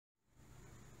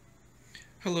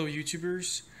Hello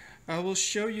YouTubers, I will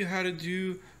show you how to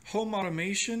do home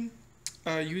automation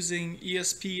using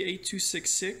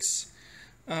ESP8266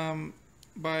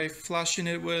 by flashing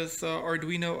it with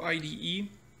Arduino IDE,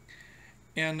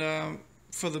 and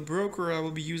for the broker I will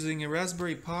be using a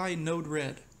Raspberry Pi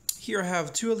Node-RED. Here I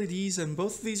have two LEDs and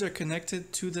both of these are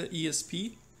connected to the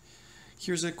ESP.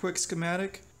 Here's a quick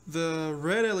schematic. The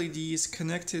red LED is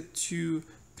connected to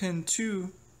pin 2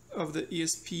 of the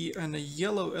ESP and a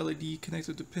yellow LED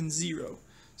connected to pin 0.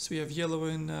 So we have yellow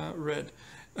and red.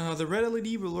 The red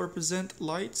LED will represent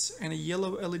lights and a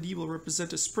yellow LED will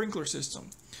represent a sprinkler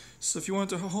system. So if you want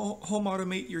to home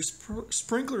automate your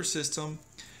sprinkler system,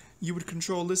 you would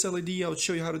control this LED. I would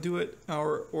show you how to do it,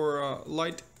 or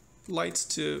lights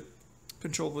to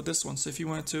control with this one. So if you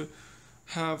wanted to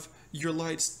have your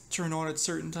lights turn on at a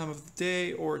certain time of the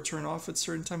day or turn off at a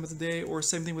certain time of the day, or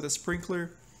same thing with a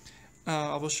sprinkler,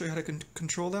 I will show you how to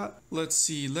control that. Let's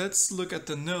see, let's look at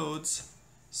the nodes.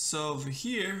 So over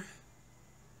here,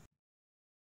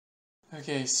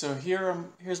 okay, so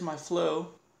here's my flow.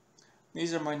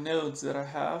 These are my nodes that I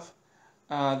have.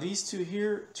 These two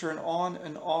here turn on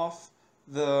and off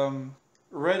the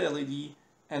red LED,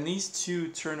 and these two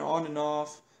turn on and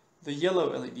off the yellow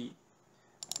LED.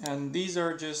 And these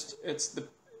are just,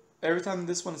 every time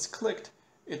this one is clicked,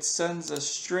 it sends a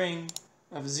string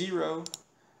of 0,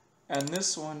 and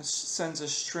this one sends a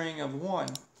string of 1.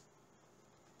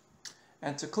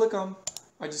 And to click them,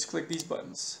 I just click these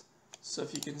buttons. So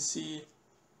if you can see,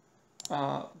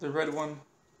 the red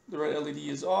LED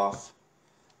is off,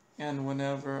 and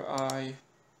whenever I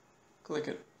click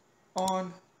it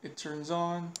on, it turns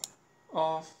on,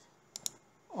 off,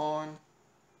 on.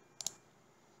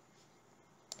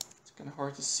 It's kind of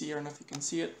hard to see, I don't know if you can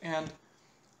see it. And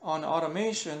on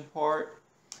automation part,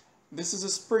 this is the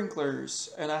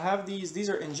sprinklers, and I have these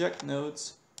are inject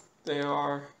nodes. They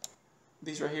are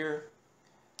these right here.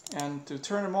 And to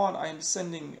turn them on, I am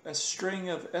sending a string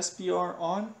of SPR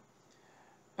on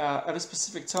at a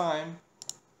specific time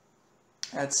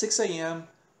at 6 a.m.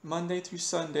 Monday through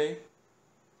Sunday.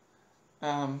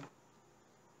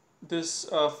 This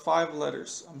 5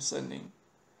 letters I'm sending.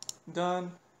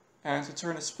 Done. And to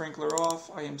turn a sprinkler off,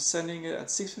 I am sending it at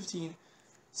 6:15.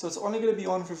 So it's only going to be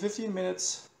on for 15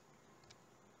 minutes.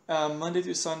 Monday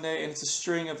through Sunday, and it's a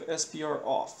string of SPR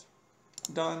off.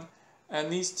 Done. And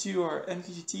these two are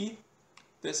MQTT.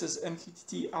 This is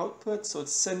MQTT output, so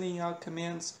it's sending out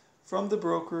commands from the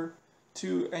broker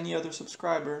to any other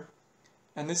subscriber.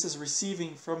 And this is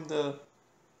receiving from the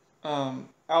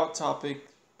out topic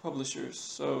publishers.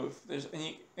 So if there's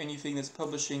anything that's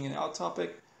publishing an out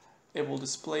topic, it will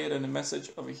display it in a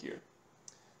message over here.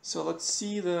 So let's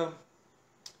see the.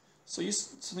 So you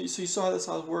saw this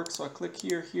how it works. So I click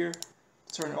here to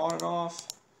turn it on and off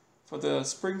for the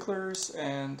sprinklers,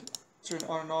 and turn it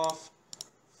on and off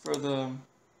for the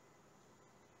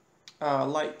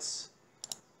lights.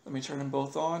 Let me turn them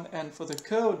both on. And for the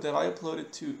code that I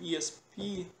uploaded to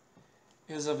ESP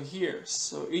is over here.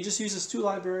 So it just uses 2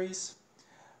 libraries.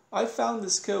 I found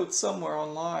this code somewhere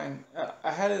online.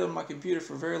 I had it on my computer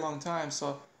for a very long time.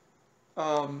 So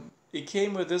it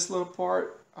came with this little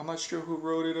part. I'm not sure who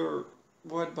wrote it or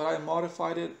what, but I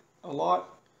modified it a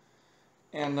lot,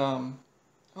 and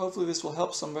hopefully this will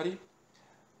help somebody.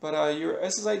 But your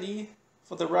SSID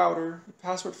for the router, the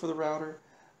password for the router,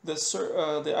 the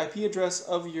IP address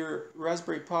of your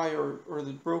Raspberry Pi or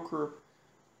the broker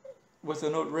with a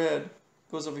Node-RED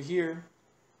goes over here.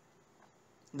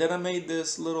 Then I made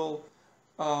this little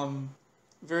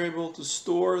variable to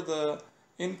store the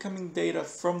incoming data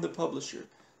from the publisher.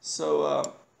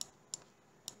 So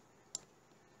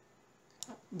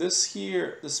this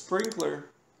here, the sprinkler,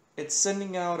 it's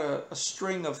sending out a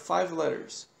string of 5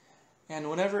 letters. And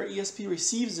whenever ESP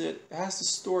receives it, it has to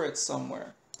store it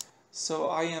somewhere. So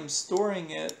I am storing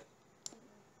it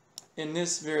in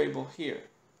this variable here.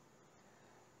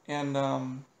 And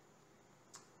I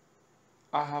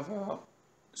have a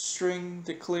string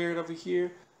declared over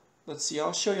here. Let's see,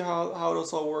 I'll show you how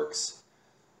this all works.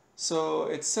 So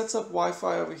it sets up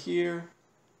Wi-Fi over here.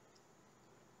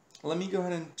 Let me go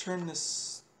ahead and turn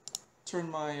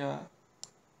my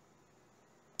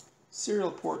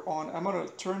serial port on. I'm going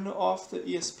to turn off the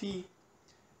ESP.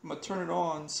 I'm going to turn it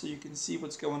on so you can see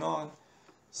what's going on.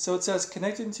 So it says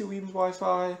connecting to Weems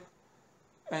Wi-Fi,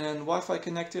 and then Wi-Fi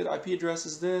connected, IP address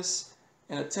is this,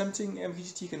 and attempting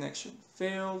MQTT connection.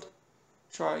 Failed.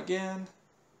 Try again.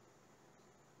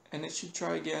 And it should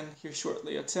try again here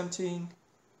shortly. Attempting,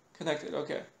 connected.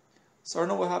 Okay. So I don't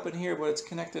know what happened here, but it's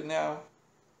connected now.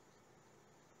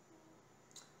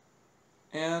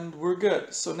 And we're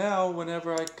good. So now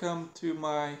whenever I come to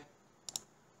my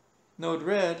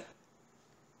Node-RED,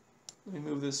 Let me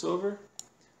move this over.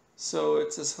 So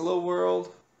it says hello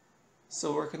world.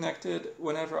 So we're connected.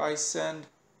 Whenever I send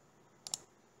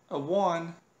a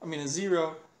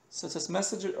 0, so it says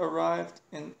message arrived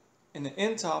in the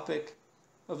end topic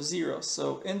of 0.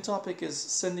 So end topic is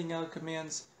sending out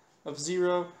commands of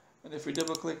 0, and if we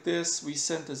double click this, we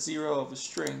sent a 0 of a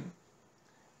string.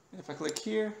 And if I click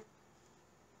here,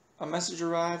 a message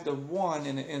arrived, a 1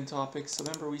 in the end topic. So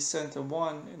remember, we sent a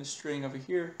 1 in a string over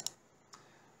here.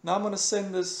 Now I'm going to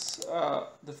send this the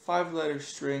 5-letter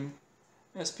string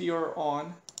SPR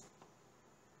on.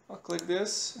 I'll click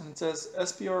this and it says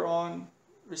SPR on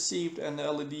received and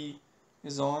the LED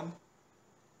is on,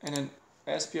 and then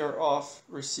SPR off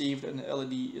received and the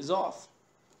LED is off.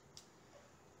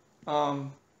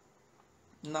 Now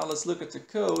let's look at the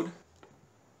code.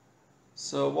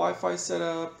 So Wi-Fi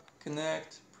setup,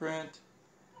 connect, print.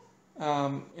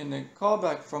 In the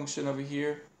callback function over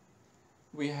here,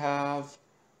 we have,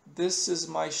 this is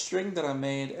my string that I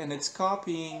made, and it's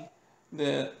copying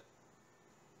the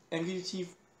MQTT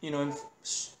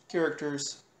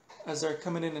characters as they're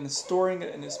coming in and storing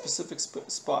it in a specific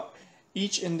spot,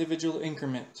 each individual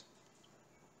increment.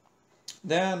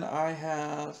 Then I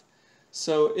have,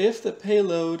 so if the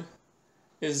payload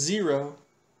is 0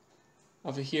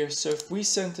 over here, so if we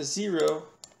sent a 0,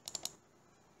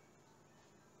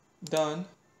 done,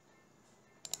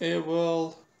 it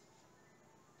will,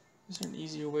 is there an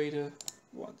easier way to,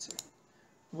 one second,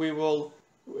 we will,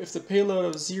 if the payload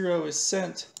of 0 is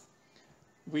sent,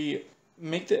 we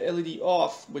make the LED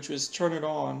off, which was turn it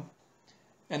on,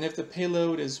 and if the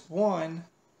payload is 1,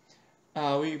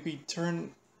 we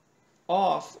turn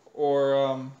off,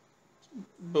 or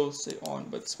both say on,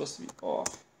 but it's supposed to be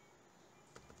off.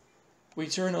 We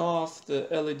turn off the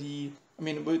LED,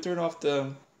 we turn off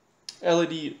the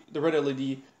LED, the red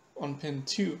LED on pin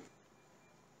 2.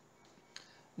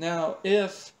 Now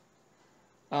if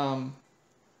a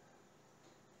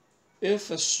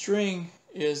string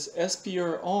is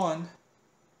SPR on,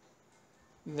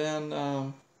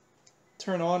 then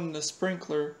turn on the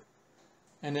sprinkler,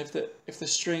 and if the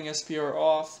string SPR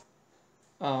off,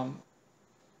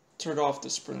 turn off the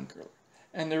sprinkler.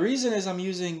 And the reason is I'm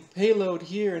using payload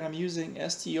here and I'm using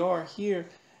str here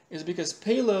is because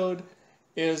payload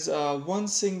is one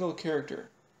single character.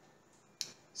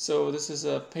 So this is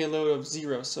a payload of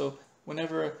 0. So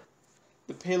whenever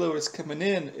the payload is coming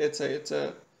in, it's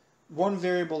a one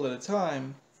variable at a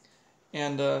time,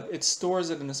 and it stores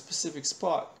it in a specific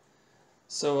spot.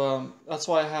 So that's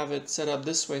why I have it set up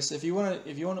this way. So if you want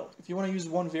to use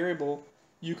one variable,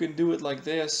 you can do it like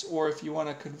this, or if you want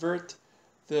to convert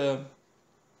the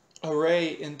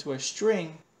array into a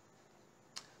string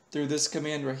through this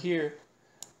command right here,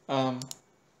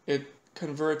 it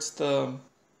converts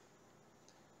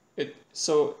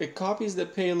so it copies the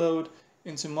payload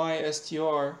into my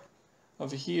str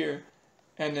over here,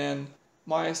 and then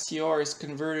my str is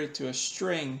converted to a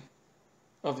string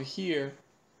over here,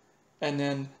 and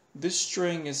then this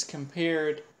string is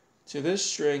compared to this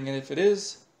string, and if it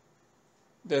is,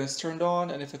 then it's turned on,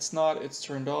 and if it's not, it's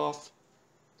turned off.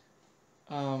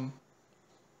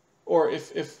 Or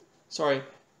if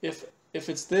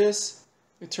it's this,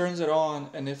 it turns it on,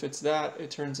 and if it's that,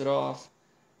 it turns it off.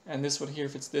 And this one here,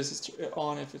 if it's this, it's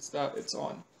on, if it's that, it's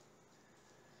on.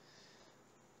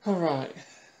 Alright,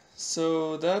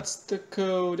 so that's the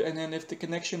code, and then if the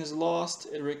connection is lost,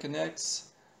 it reconnects,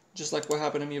 just like what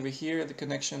happened to me over here. The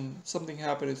connection, something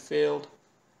happened, it failed.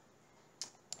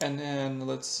 And then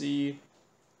let's see,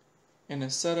 in the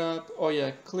setup, oh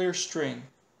yeah, clear string.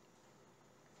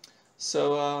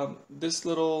 So this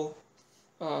little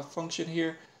function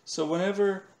here, so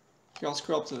whenever, here I'll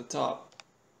scroll up to the top.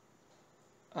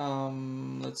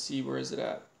 Let's see, where is it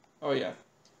at? Oh yeah,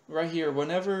 right here.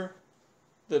 Whenever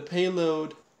the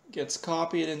payload gets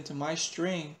copied into my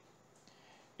string,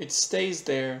 it stays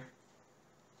there,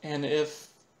 and if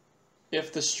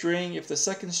the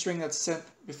second string that's sent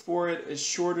before it is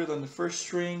shorter than the first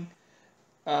string,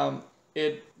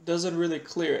 it doesn't really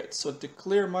clear it. So to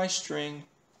clear my string,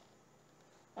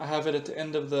 I have it at the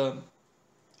end of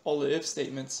all the if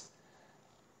statements.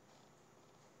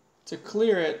 To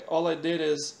clear it, all I did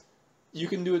is, you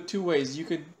can do it two ways. You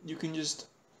can just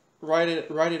write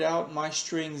it out, my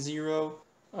string 0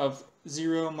 of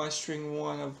 0, my string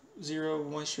 1 of 0,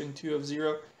 my string 2 of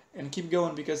 0, and keep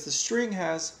going, because the string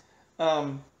has,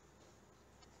 I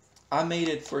made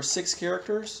it for 6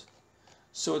 characters,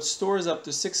 so it stores up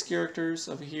to 6 characters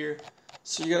over here,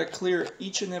 so you gotta clear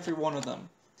each and every one of them.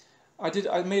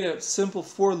 I made a simple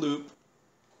for loop,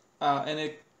 and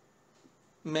it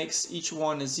makes each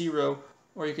one a 0,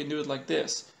 or you can do it like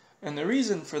this. And the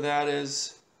reason for that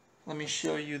is, let me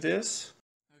show you this.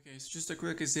 Okay, so just a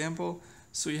quick example.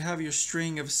 So you have your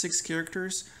string of 6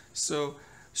 characters. So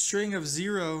string of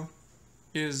 0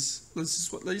 is,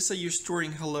 let's say you're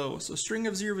storing hello. So string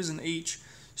of 0 is an H,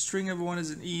 string of 1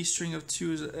 is an E, string of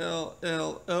 2 is an L,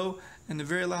 L, O, and the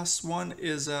very last one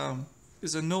is a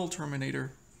null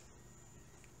terminator.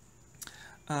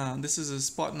 This is a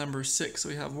spot number 6. So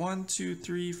we have 1, 2,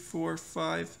 3, 4,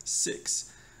 5,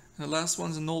 6. And the last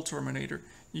one's a null terminator.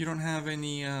 You don't have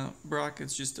any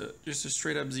brackets, just a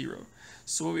straight up 0.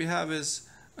 So what we have is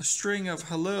a string of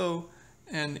hello,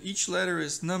 and each letter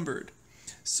is numbered.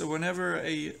 So whenever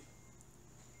a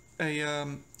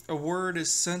word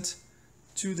is sent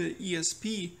to the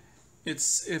ESP, it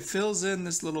fills in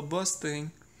this little bus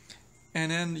thing,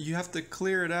 and then you have to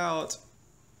clear it out,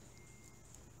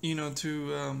 you know,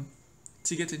 to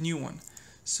get the new one.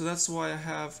 So that's why I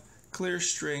have clear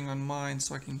string on mine,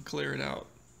 so I can clear it out.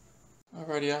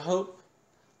 Alrighty, I hope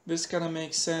this kind of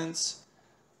makes sense.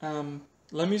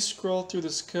 Let me scroll through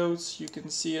this code so you can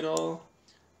see it all.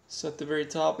 So at the very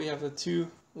top we have the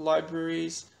 2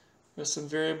 libraries with some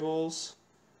variables.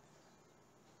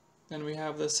 Then we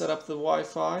have the set up the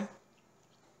Wi-Fi.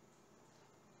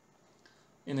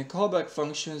 In the callback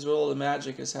function is where all the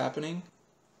magic is happening.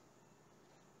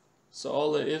 So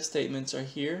all the if statements are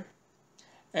here.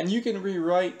 And you can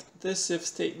rewrite this if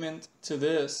statement to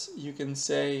this. You can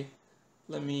say,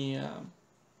 let me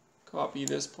copy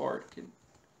this part.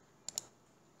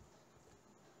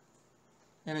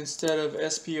 And instead of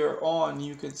SPR on,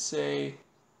 you could say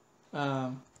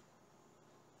 0,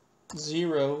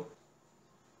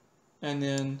 and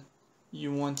then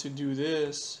you want to do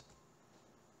this,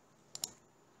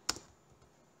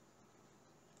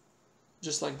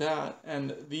 just like that.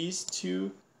 And these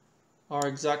two are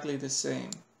exactly the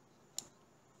same.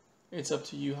 It's up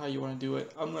to you how you want to do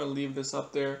it. I'm going to leave this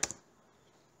up there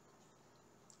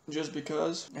just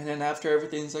because. And then after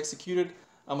everything's executed,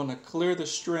 I'm going to clear the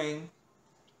string.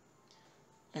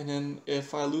 And then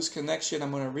if I lose connection, I'm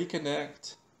going to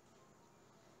reconnect.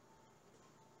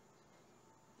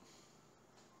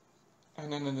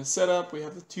 And then in the setup, we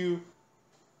have the 2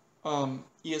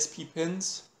 ESP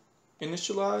pins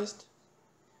initialized.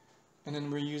 And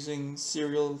then we're using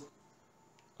serial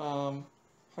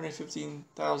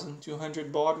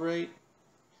 115,200 baud rate.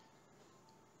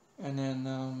 And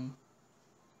then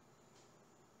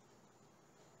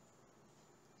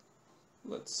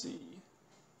let's see.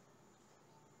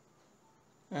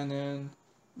 And then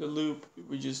the loop,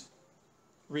 we just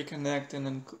reconnect, and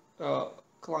then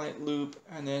client loop,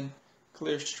 and then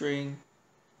clear string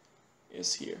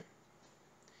is here.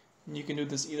 And you can do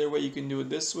this either way. You can do it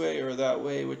this way or that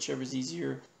way, whichever is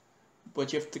easier.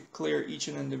 But you have to clear each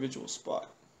and individual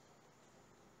spot.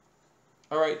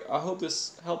 Alright, I hope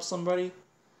this helps somebody.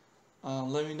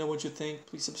 Let me know what you think.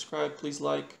 Please subscribe, please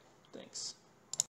like. Thanks.